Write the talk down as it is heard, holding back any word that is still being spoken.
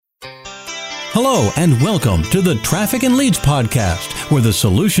Hello and welcome to the Traffic and Leads podcast, where the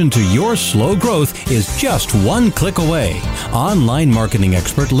solution to your slow growth is just one click away. Online marketing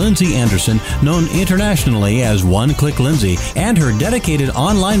expert Lindsay Anderson, known internationally as One Click Lindsay, and her dedicated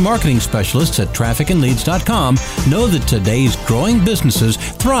online marketing specialists at trafficandleads.com know that today's growing businesses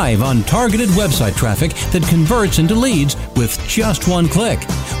thrive on targeted website traffic that converts into leads with just one click.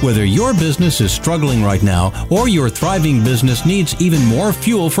 Whether your business is struggling right now or your thriving business needs even more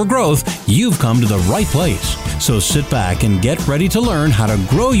fuel for growth, you've come to the right place. So sit back and get ready to learn how to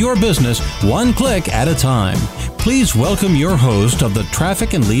grow your business one click at a time. Please welcome your host of the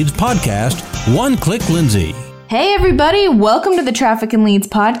Traffic and Leads podcast, One Click Lindsay. Hey everybody, welcome to the Traffic and Leads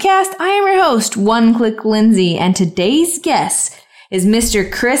podcast. I am your host, One Click Lindsay, and today's guest is Mr.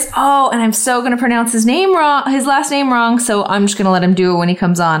 Chris. Oh, and I'm so going to pronounce his last name wrong, so I'm just going to let him do it when he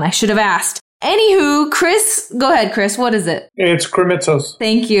comes on. I should have asked. Anywho, Chris, go ahead, Chris. What is it? It's Krimitsos.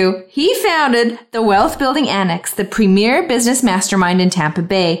 Thank you. He founded the Wealth Building Annex, the premier business mastermind in Tampa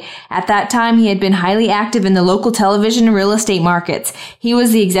Bay. At that time, he had been highly active in the local television and real estate markets. He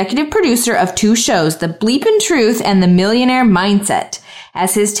was the executive producer of two shows, The Bleepin' Truth and The Millionaire Mindset.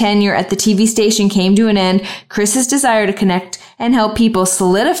 As his tenure at the TV station came to an end, Chris's desire to connect and help people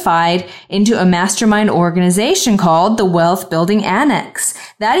solidified into a mastermind organization called the Wealth Building Annex.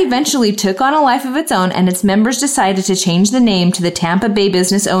 That eventually took on a life of its own, and its members decided to change the name to the Tampa Bay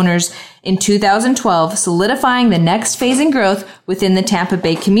Business Owners in 2012, solidifying the next phase in growth within the Tampa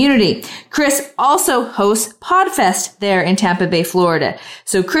Bay community. Chris also hosts PodFest there in Tampa Bay, Florida.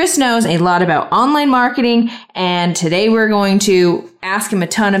 So Chris knows a lot about online marketing, and today we're going to ask him a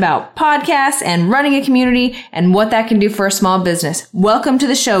ton about podcasts and running a community and what that can do for a small business. Welcome to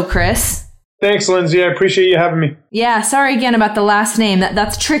the show, Chris. Thanks, Lindsay. I appreciate you having me. Yeah, sorry again about the last name.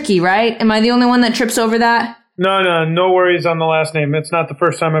 That's tricky, right? Am I the only one that trips over that? No worries on the last name. It's not the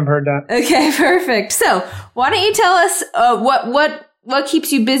first time I've heard that. Okay, perfect. So why don't you tell us what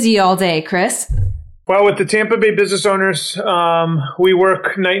keeps you busy all day, Chris? Well, with the Tampa Bay Business Owners, we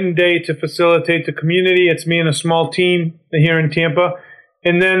work night and day to facilitate the community. It's me and a small team here in Tampa.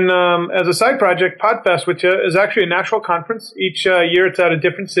 And then as a side project, PodFest, which is actually a national conference. Each year it's at a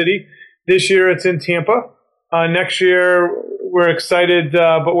different city. This year it's in Tampa. Next year we're excited,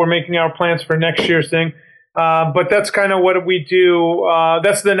 but we're making our plans for next year's thing. But that's kind of what we do.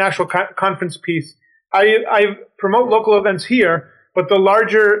 That's the national conference piece. I promote local events here, but the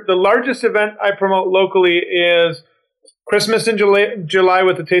largest event I promote locally is Christmas in July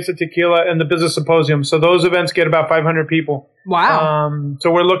with the Taste of Tequila and the Business Symposium. So those events get about 500 people. Wow.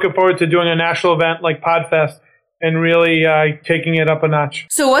 So we're looking forward to doing a national event like PodFest and really taking it up a notch.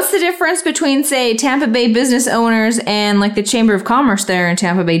 So what's the difference between, say, Tampa Bay Business Owners and like the Chamber of Commerce there in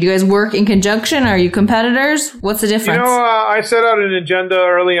Tampa Bay? Do you guys work in conjunction? Are you competitors? What's the difference? I set out an agenda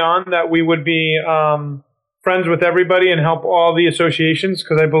early on that we would be friends with everybody and help all the associations,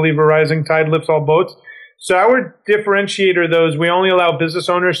 because I believe a rising tide lifts all boats. So our differentiator, though, is we only allow business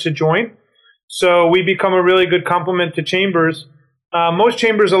owners to join. So we become a really good complement to chambers. Most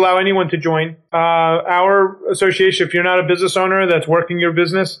chambers allow anyone to join. Our association, if you're not a business owner that's working your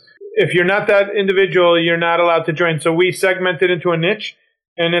business, if you're not that individual, you're not allowed to join. So we segment it into a niche,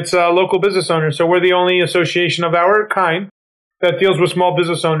 and it's local business owners. So we're the only association of our kind that deals with small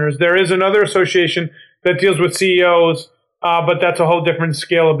business owners. There is another association that deals with CEOs, but that's a whole different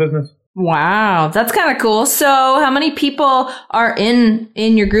scale of business. Wow, that's kind of cool. So how many people are in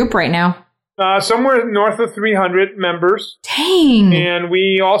your group right now? Somewhere north of 300 members. Dang. And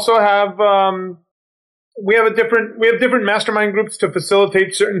we also have different mastermind groups to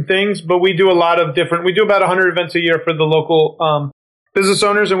facilitate certain things, but we do about 100 events a year for the local business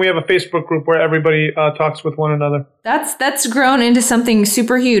owners, and we have a Facebook group where everybody talks with one another. That's grown into something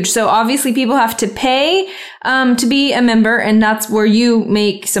super huge. So obviously people have to pay to be a member, and that's where you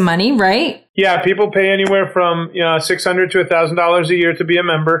make some money, right? Yeah, people pay anywhere from $600 to $1,000 a year to be a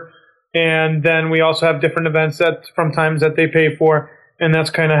member. And then we also have different events that they pay for, and that's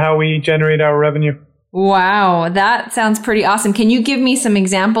kind of how we generate our revenue. Wow, that sounds pretty awesome. Can you give me some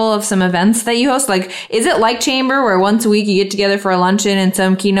example of some events that you host? Like, is it like Chamber where once a week you get together for a luncheon and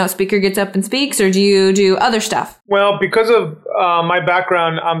some keynote speaker gets up and speaks, or do you do other stuff? Well, because of my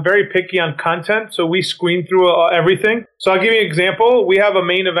background, I'm very picky on content, so we screen through everything. So I'll give you an example. We have a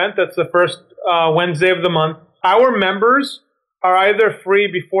main event that's the first Wednesday of the month. Our members are either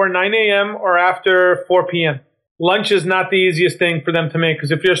free before 9 a.m. or after 4 p.m. Lunch is not the easiest thing for them to make,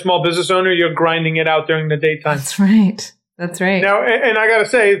 because if you're a small business owner, you're grinding it out during the daytime. That's right. Now, and I got to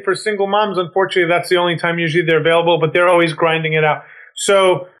say, for single moms, unfortunately, that's the only time usually they're available, but they're always grinding it out.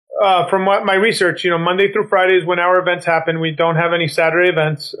 So from what my research, Monday through Friday is when our events happen. We don't have any Saturday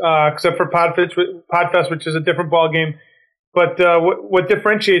events, except for Podfest, which is a different ball game. But what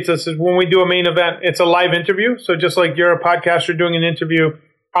differentiates us is when we do a main event, it's a live interview. So just like you're a podcaster doing an interview,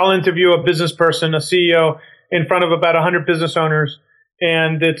 I'll interview a business person, a CEO, in front of about 100 business owners.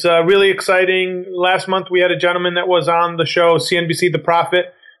 And it's really exciting. Last month, we had a gentleman that was on the show, CNBC The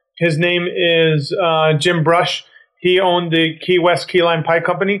Profit. His name is Jim Brush. He owned the Key West Key Lime Pie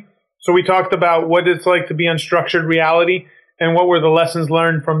Company. So we talked about what it's like to be on Structured Reality and what were the lessons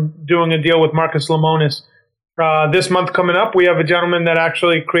learned from doing a deal with Marcus Lemonis. This month coming up, we have a gentleman that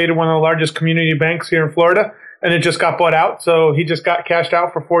actually created one of the largest community banks here in Florida, and it just got bought out. So he just got cashed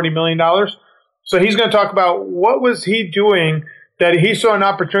out for $40 million. So he's going to talk about what was he doing that he saw an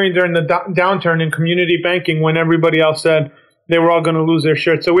opportunity during the downturn in community banking when everybody else said they were all going to lose their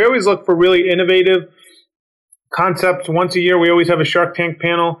shirts. So we always look for really innovative concepts. Once a year, we always have a Shark Tank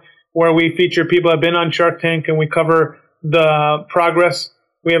panel where we feature people that have been on Shark Tank and we cover the progress.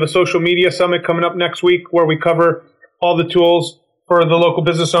 We have a social media summit coming up next week where we cover all the tools for the local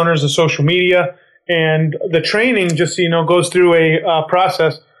business owners of social media. And the training, just so you know, goes through a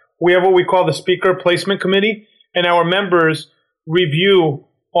process. We have what we call the Speaker Placement Committee, and our members review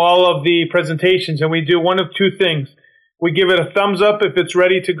all of the presentations. And we do one of two things. We give it a thumbs up if it's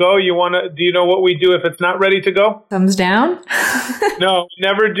ready to go. Do you know what we do if it's not ready to go? Thumbs down? No,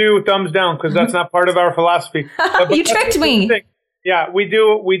 never do thumbs down because that's not part of our philosophy. You tricked me. Yeah, we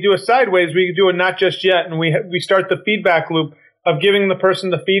do a sideways. We do a not just yet, and we start the feedback loop of giving the person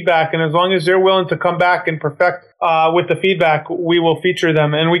the feedback. And as long as they're willing to come back and perfect with the feedback, we will feature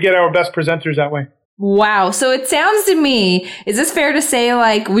them, and we get our best presenters that way. Wow. So it sounds to me, is this fair to say,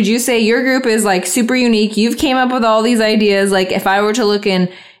 like, would you say your group is like super unique? You've came up with all these ideas. Like if I were to look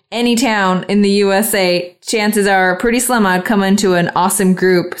in any town in the USA, chances are pretty slim I'd come into an awesome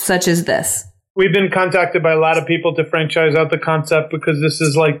group such as this. We've been contacted by a lot of people to franchise out the concept because this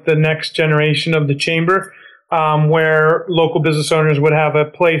is like the next generation of the chamber, where local business owners would have a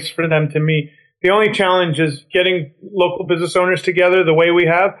place for them to meet. The only challenge is getting local business owners together the way we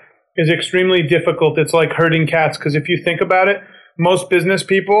have is extremely difficult. It's like herding cats because if you think about it, most business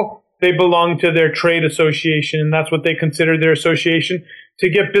people, they belong to their trade association, and that's what they consider their association. To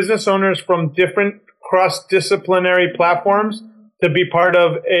get business owners from different cross-disciplinary platforms to be part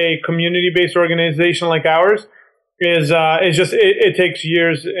of a community-based organization like ours is just it takes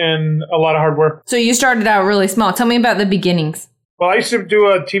years and a lot of hard work. So you started out really small. Tell me about the beginnings. Well, I used to do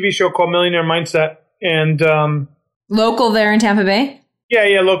a TV show called Millionaire Mindset, and local there in Tampa Bay?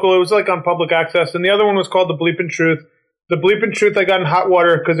 Yeah, local. It was like on public access. And the other one was called The Bleepin' Truth. The Bleepin' Truth, I got in hot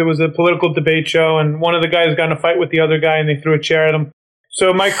water because it was a political debate show, and one of the guys got in a fight with the other guy, and they threw a chair at him.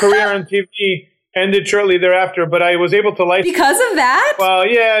 So my career on TV ended shortly thereafter, but I was able to life because of that. Well,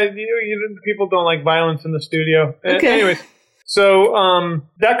 yeah, people don't like violence in the studio. Okay. Anyways, so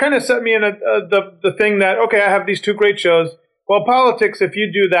that kind of set me in the thing that I have these two great shows. Well, politics, if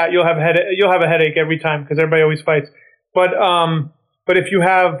you do that, you'll have a headache every time because everybody always fights. But if you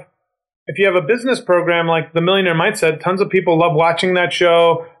have a business program like the Millionaire Mindset, tons of people love watching that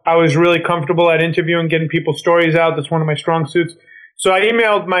show. I was really comfortable at interviewing, getting people's stories out. That's one of my strong suits. So I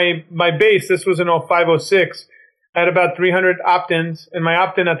emailed my base. This was in 0506. I had about 300 opt-ins, and my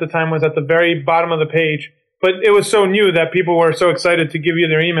opt-in at the time was at the very bottom of the page. But it was so new that people were so excited to give you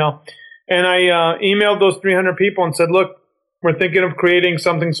their email. And I emailed those 300 people and said, look, we're thinking of creating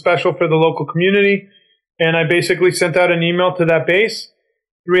something special for the local community. And I basically sent out an email to that base.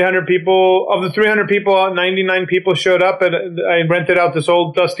 300 people, of the 300 people, 99 people showed up. And I rented out this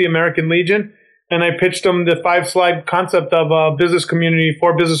old dusty American Legion. And I pitched them the 5-slide concept of a business community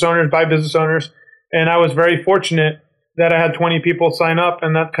for business owners by business owners. And I was very fortunate that I had 20 people sign up.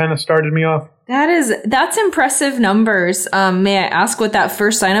 And that kind of started me off. That's impressive numbers. May I ask what that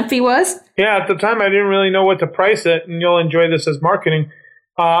first sign-up fee was? Yeah, at the time, I didn't really know what to price it. And you'll enjoy this as marketing.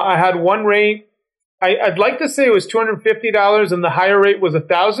 I had one rate. I'd like to say it was $250 and the higher rate was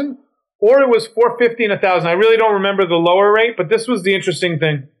 $1,000, or it was $450 and $1,000. I really don't remember the lower rate, but this was the interesting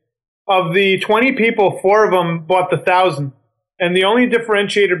thing. Of the 20 people, 4 of them bought the $1,000. And the only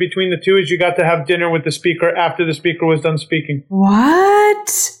differentiator between the two is you got to have dinner with the speaker after the speaker was done speaking.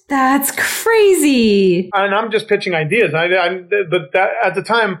 What? That's crazy. And I'm just pitching ideas. But at the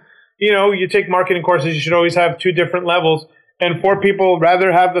time, you take marketing courses, you should always have 2 different levels. And 4 people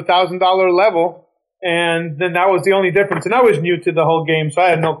rather have the $1,000 level. And then that was the only difference. And I was new to the whole game, so I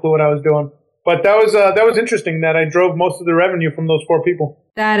had no clue what I was doing. But that was interesting that I drove most of the revenue from those 4 people.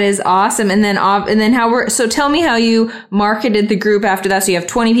 That is awesome. And then so tell me how you marketed the group after that. So you have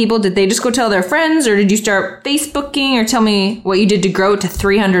 20 people. Did they just go tell their friends, or did you start Facebooking, or tell me what you did to grow it to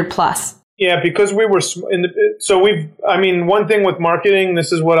 300 plus? Yeah, because we were one thing with marketing,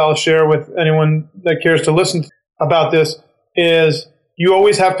 this is what I'll share with anyone that cares to listen about this, is you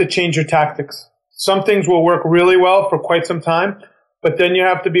always have to change your tactics. Some things will work really well for quite some time, but then you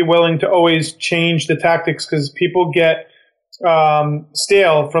have to be willing to always change the tactics because people get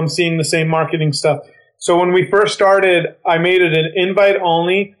stale from seeing the same marketing stuff. So when we first started, I made it an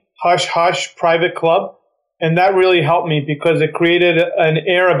invite-only, hush-hush private club. And that really helped me because it created an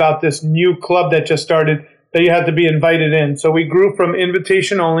air about this new club that just started that you had to be invited in. So we grew from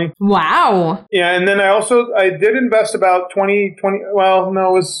invitation only. Wow. Yeah. And then I did invest about it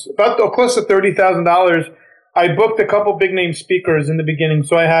was about close to $30,000. I booked a couple big name speakers in the beginning.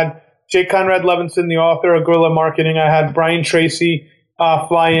 So I had J. Conrad Levinson, the author of Guerrilla Marketing. I had Brian Tracy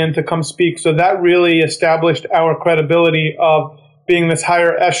fly in to come speak. So that really established our credibility of being this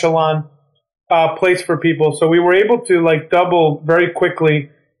higher echelon place for people. So we were able to double very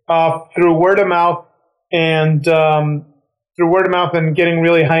quickly through word of mouth and getting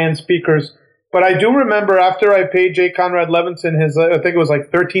really high end speakers. But I do remember after I paid J. Conrad Levinson I think it was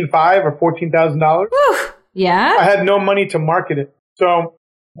like $13,500 or $14,000. Yeah. I had no money to market it. So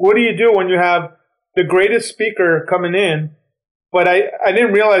what do you do when you have the greatest speaker coming in? But I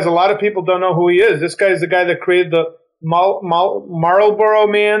didn't realize a lot of people don't know who he is. This guy is the guy that created the Marlboro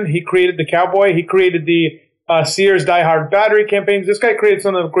Man. He created the Cowboy. He created the Sears Die Hard battery campaigns. This guy created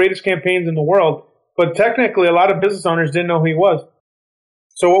some of the greatest campaigns in the world. But technically, a lot of business owners didn't know who he was.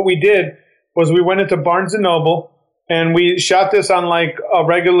 So what we did was we went into Barnes & Noble, and we shot this on a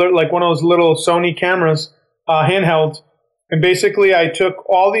regular, one of those little Sony cameras, handhelds. And basically, I took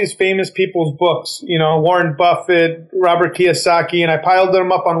all these famous people's books, Warren Buffett, Robert Kiyosaki, and I piled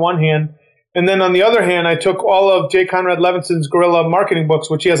them up on one hand. And then on the other hand, I took all of J. Conrad Levinson's Guerrilla Marketing books,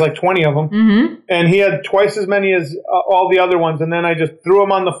 which he has 20 of them. Mm-hmm. And he had twice as many as all the other ones. And then I just threw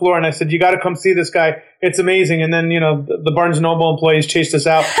them on the floor and I said, you got to come see this guy. It's amazing. And then, the Barnes & Noble employees chased us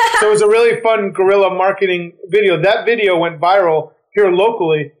out. So it was a really fun guerrilla marketing video. That video went viral here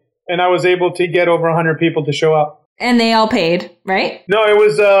locally. And I was able to get over 100 people to show up. And they all paid, right? No, it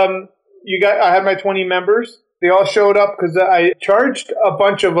was, I had my 20 members. They all showed up because I charged a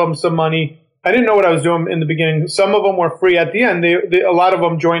bunch of them some money. I didn't know what I was doing in the beginning. Some of them were free. At the end, a lot of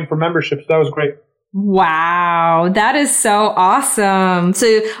them joined for memberships. That was great. Wow. That is so awesome.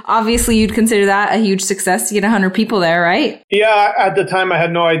 So obviously you'd consider that a huge success to get 100 people there, right? Yeah. At the time, I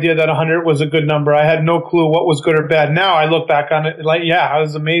had no idea that 100 was a good number. I had no clue what was good or bad. Now I look back on it it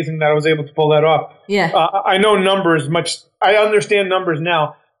was amazing that I was able to pull that off. Yeah. I know numbers I understand numbers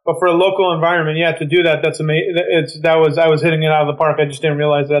now. But for a local environment, to do that, that's amazing. I was hitting it out of the park. I just didn't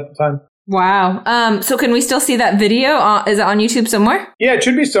realize it at the time. Wow. So can we still see that video? Is it on YouTube somewhere? Yeah, it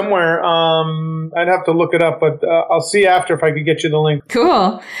should be somewhere. I'd have to look it up, but I'll see after if I could get you the link.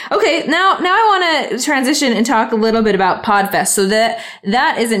 Cool. Okay. Now I want to transition and talk a little bit about PodFest. So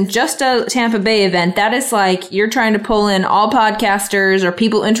that isn't just a Tampa Bay event. That is you're trying to pull in all podcasters or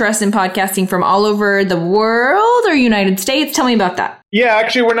people interested in podcasting from all over the world or United States. Tell me about that. Yeah,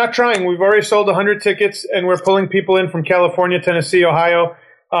 actually, we're not trying. We've already sold 100 tickets, and we're pulling people in from California, Tennessee, Ohio,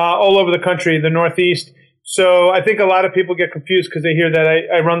 all over the country, the Northeast. So I think a lot of people get confused because they hear that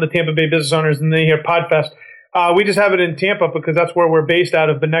I run the Tampa Bay Business Owners and they hear PodFest. We just have it in Tampa because that's where we're based out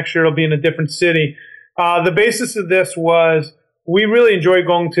of, but next year it'll be in a different city. The basis of this was we really enjoy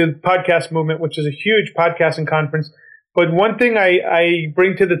going to the Podcast Movement, which is a huge podcasting conference. But one thing I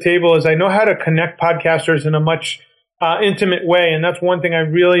bring to the table is I know how to connect podcasters in a much intimate way, and that's one thing I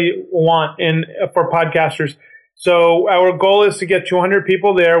really want for podcasters. So our goal is to get 200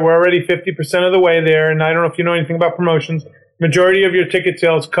 people there. We're already 50% of the way there. And I don't know if you know anything about promotions. Majority of your ticket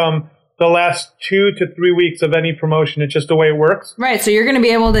sales come the last 2 to 3 weeks of any promotion. It's just the way it works. Right. So you're going to be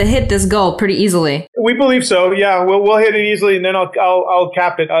able to hit this goal pretty easily. We believe so. Yeah, we'll hit it easily. And then I'll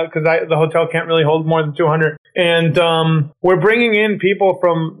cap it because the hotel can't really hold more than 200. And we're bringing in people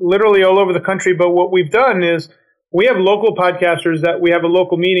from literally all over the country. But what we've done is we have local podcasters that we have a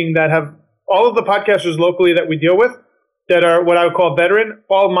local meeting that have all of the podcasters locally that we deal with that are what I would call veteran,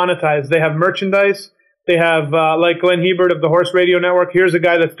 all monetized. They have merchandise. They have, like Glenn Hebert of the Horse Radio Network. Here's a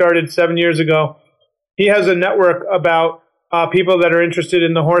guy that started 7 years ago. He has a network about people that are interested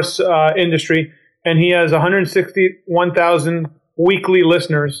in the horse industry, and he has 161,000 weekly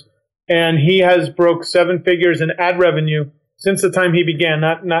listeners. And he has broke 7 figures in ad revenue since the time he began,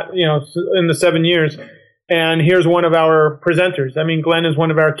 not in the 7 years. And here's one of our presenters. I mean, Glenn is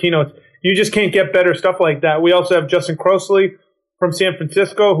one of our keynotes. you just can't get better stuff like that. We also have Justin Crossley from San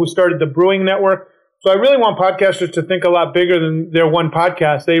Francisco, who started the Brewing Network. So I really want podcasters to think a lot bigger than their one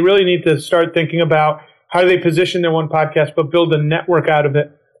podcast. They really need to start thinking about how do they position their one podcast, but build a network out of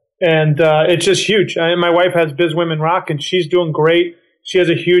it. And it's just huge. My wife has Biz Women Rock, and she's doing great. She has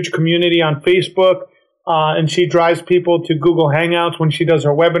a huge community on Facebook, and she drives people to Google Hangouts when she does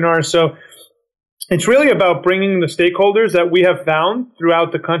her webinars. So it's really about bringing the stakeholders that we have found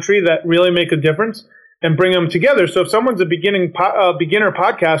throughout the country that really make a difference and bring them together. So if someone's a beginner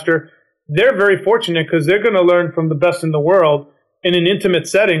podcaster, they're very fortunate because they're going to learn from the best in the world in an intimate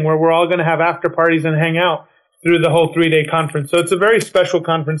setting where we're all going to have after parties and hang out through the whole 3-day conference. So it's a very special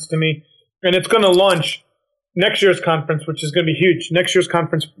conference to me. And it's going to launch next year's conference, which is going to be huge. Next year's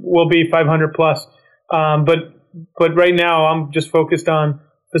conference will be 500 plus. But right now I'm just focused on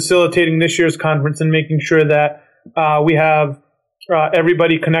facilitating this year's conference and making sure that we have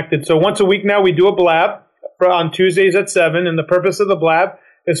everybody connected. So once a week now we do a blab on Tuesdays at 7. And the purpose of the blab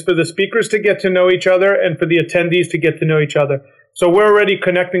is for the speakers to get to know each other and for the attendees to get to know each other. So we're already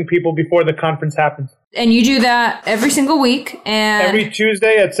connecting people before the conference happens. And you do that every single week? And every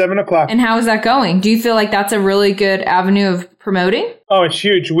Tuesday at 7 o'clock. And how is that going? Do you feel like that's a really good avenue of promoting? Oh, it's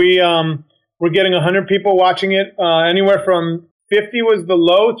huge. We're getting 100 people watching it. Anywhere from 50 was the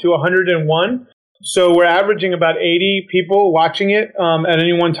low to 101. So we're averaging about 80 people watching it at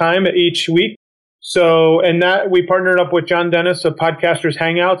any one time at each week. So, and that we partnered up with John Dennis of Podcasters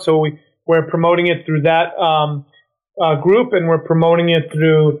Hangout. So we're promoting it through that group, and we're promoting it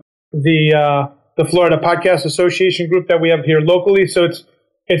through the Florida Podcast Association group that we have here locally. So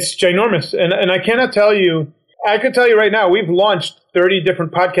it's ginormous. And I cannot tell you, I could tell you right now, we've launched 30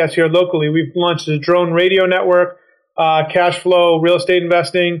 different podcasts here locally. We've launched the Drone Radio Network, Cash Flow, Real Estate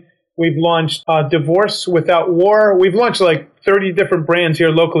Investing. We've launched Divorce Without War. We've launched like 30 different brands here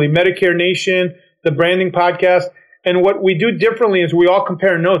locally. Medicare Nation, the Branding Podcast. And what we do differently is we all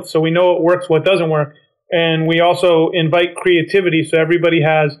compare notes so we know what works, what doesn't work. And we also invite creativity so everybody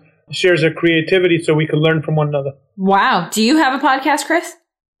shares their creativity so we can learn from one another. Wow. Do you have a podcast, Chris?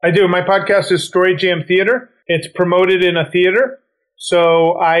 I do. My podcast is Story Jam Theater. It's promoted in a theater.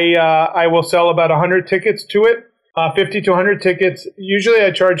 So I will sell about 100 tickets to it, 50 to 100 tickets. Usually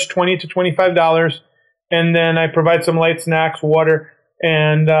I charge $20 to $25. And then I provide some light snacks, water.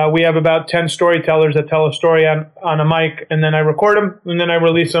 And we have about 10 storytellers that tell a story on a mic. And then I record them. And then I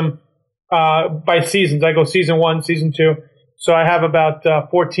release them by seasons. I go season 1, season 2. So I have about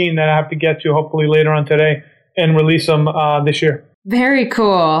 14 that I have to get to hopefully later on today and release them this year. Very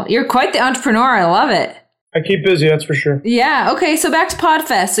cool. You're quite the entrepreneur. I love it. I keep busy, that's for sure. Yeah. Okay. So back to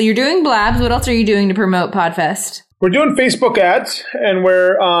Podfest. So you're doing blabs. What else are you doing to promote Podfest? We're doing Facebook ads, and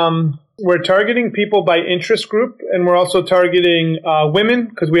we're targeting people by interest group, and we're also targeting women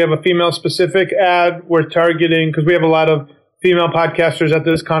because we have a female specific ad. We're targeting because we have a lot of female podcasters at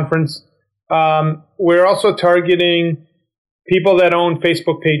this conference. We're also targeting people that own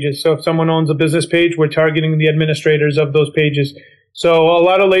Facebook pages. So if someone owns a business page, we're targeting the administrators of those pages. So a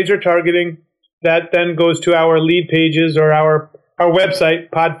lot of laser targeting that then goes to our lead pages or our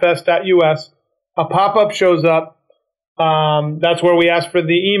website, podfest.us. A pop-up shows up. That's where we ask for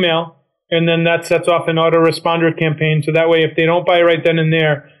the email, and then that sets off an autoresponder campaign. So that way, if they don't buy right then and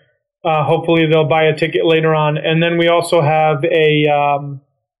there, hopefully they'll buy a ticket later on. And then we also have a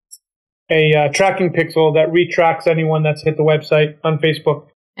tracking pixel that retracks anyone that's hit the website on Facebook.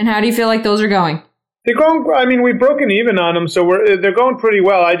 And how do you feel like those are going? They're going. I mean, we've broken even on them, so they're going pretty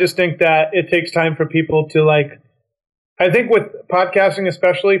well. I just think that it takes time for people to I think with podcasting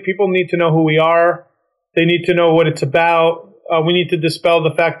especially, people need to know who we are. They need to know what it's about. We need to dispel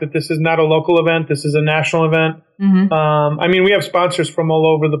the fact that this is not a local event. This is a national event. Mm-hmm. I mean, we have sponsors from all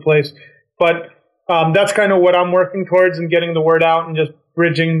over the place, but that's kind of what I'm working towards and getting the word out and just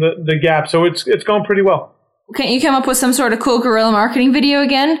bridging the gap. So it's going pretty well. Can't you come up with some sort of cool guerrilla marketing video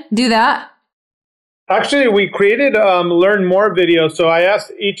again? Do that. Actually, we created Learn More videos. So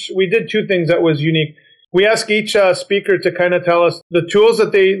we did 2 things that was unique. We asked each speaker to kind of tell us the tools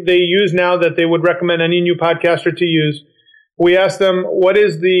that they use now that they would recommend any new podcaster to use. We asked them what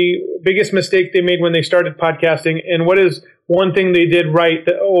is the biggest mistake they made when they started podcasting, and what is one thing they did right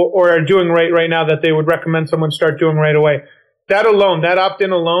or are doing right now that they would recommend someone start doing right away. That alone, that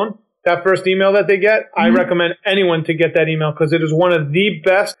opt-in alone, that first email that they get, I recommend anyone to get that email because it is one of the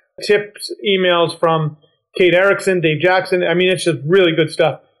best tips emails from Kate Erickson, Dave Jackson. I mean, it's just really good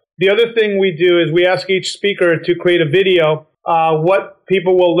stuff. The other thing we do is we ask each speaker to create a video, what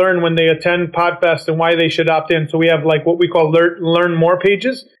people will learn when they attend Podfest and why they should opt in. So we have what we call Learn More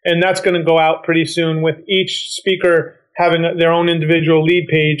pages, and that's going to go out pretty soon with each speaker having their own individual lead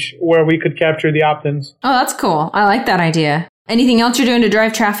page where we could capture the opt-ins. Oh, that's cool. I like that idea. Anything else you're doing to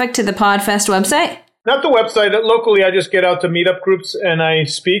drive traffic to the PodFest website? Not the website. Locally, I just get out to meetup groups and I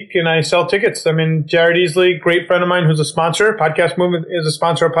speak and I sell tickets. I mean, Jared Easley, great friend of mine who's a sponsor. Podcast Movement is a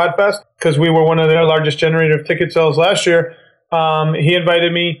sponsor of PodFest because we were one of their largest generator of ticket sales last year. He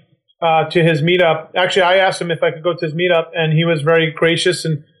invited me to his meetup. Actually, I asked him if I could go to his meetup, and he was very gracious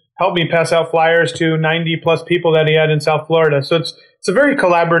and helped me pass out flyers to 90 plus people that he had in South Florida. So it's a very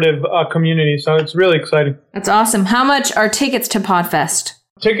collaborative community. So it's really exciting. That's awesome. How much are tickets to PodFest?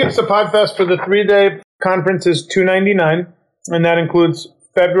 Tickets to PodFest for the 3-day conference is $299, and that includes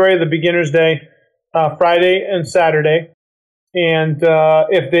February, the Beginner's Day, Friday and Saturday. And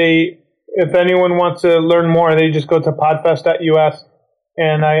if anyone wants to learn more, they just go to podfest.us.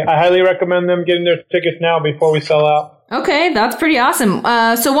 And I highly recommend them getting their tickets now before we sell out. Okay, that's pretty awesome.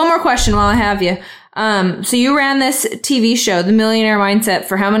 So one more question while I have you. So you ran this TV show, The Millionaire Mindset,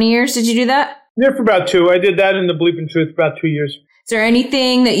 for how many years did you do that? Yeah, for about 2. I did that in the Bleeping Truth for about 2 years. Is there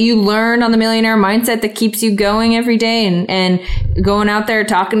anything that you learned on The Millionaire Mindset that keeps you going every day and going out there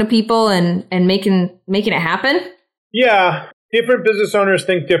talking to people and making it happen? Yeah, different business owners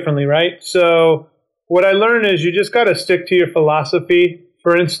think differently, right? So what I learned is you just got to stick to your philosophy.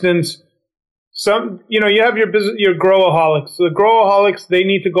 For instance, you have your growaholics. The growaholics, they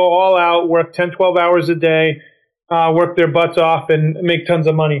need to go all out, work 10, 12 hours a day, work their butts off and make tons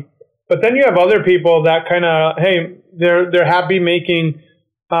of money. But then you have other people that kind of, hey, they're happy making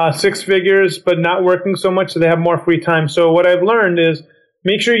 6 figures, but not working so much, so they have more free time. So what I've learned is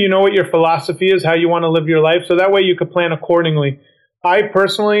make sure you know what your philosophy is, how you want to live your life, so that way you could plan accordingly. I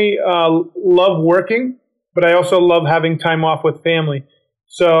personally love working, but I also love having time off with family.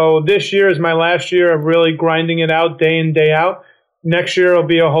 So this year is my last year of really grinding it out day in, day out. Next year will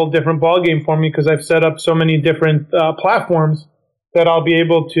be a whole different ballgame for me because I've set up so many different platforms that I'll be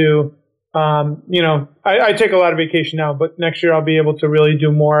able to, I take a lot of vacation now, but next year I'll be able to really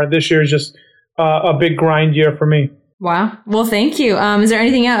do more. This year is just a big grind year for me. Wow. Well, thank you. Is there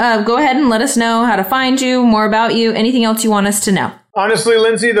anything else? Go ahead and let us know how to find you, more about you, anything else you want us to know. Honestly,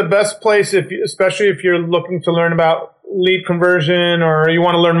 Lindsay, the best place, especially if you're looking to learn about lead conversion or you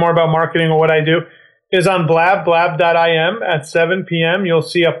want to learn more about marketing or what I do, is on blab.im at 7 p.m. You'll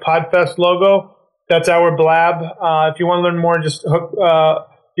see a PodFest logo. That's our Blab. If you want to learn more,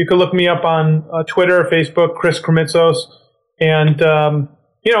 you can look me up on Twitter or Facebook, Chris Kremitzos. And,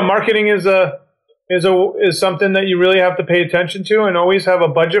 marketing is something that you really have to pay attention to and always have a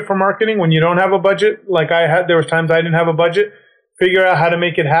budget for marketing. When you don't have a budget, like there was times I didn't have a budget, figure out how to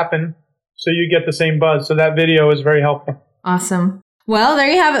make it happen so you get the same buzz. So that video is very helpful. Awesome. Well, there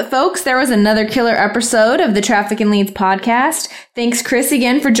you have it, folks. There was another killer episode of the Traffic and Leads podcast. Thanks, Chris,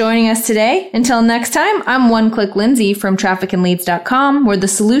 again for joining us today. Until next time, I'm One Click Lindsay from trafficandleads.com, where the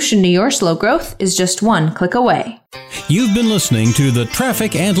solution to your slow growth is just one click away. You've been listening to the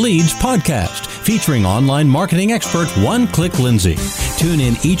Traffic and Leads podcast, featuring online marketing expert One Click Lindsay. Tune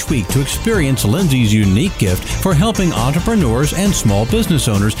in each week to experience Lindsay's unique gift for helping entrepreneurs and small business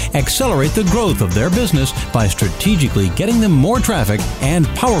owners accelerate the growth of their business by strategically getting them more traffic and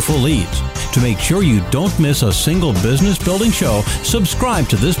powerful leads. To make sure you don't miss a single business building show, subscribe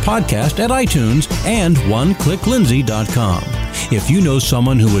to this podcast at iTunes and oneclicklindsay.com. If you know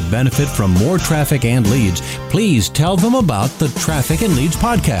someone who would benefit from more traffic and leads, please tell them about the Traffic and Leads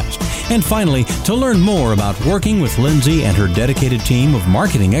podcast. And finally, to learn more about working with Lindsay and her dedicated team of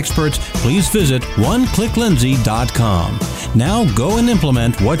marketing experts, please visit oneclicklindsay.com. Now go and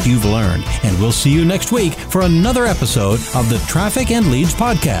implement what you've learned, and we'll see you next week for another episode of the Traffic and Leads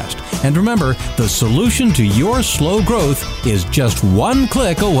podcast. And remember, the solution to your slow growth is just one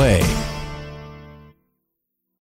click away.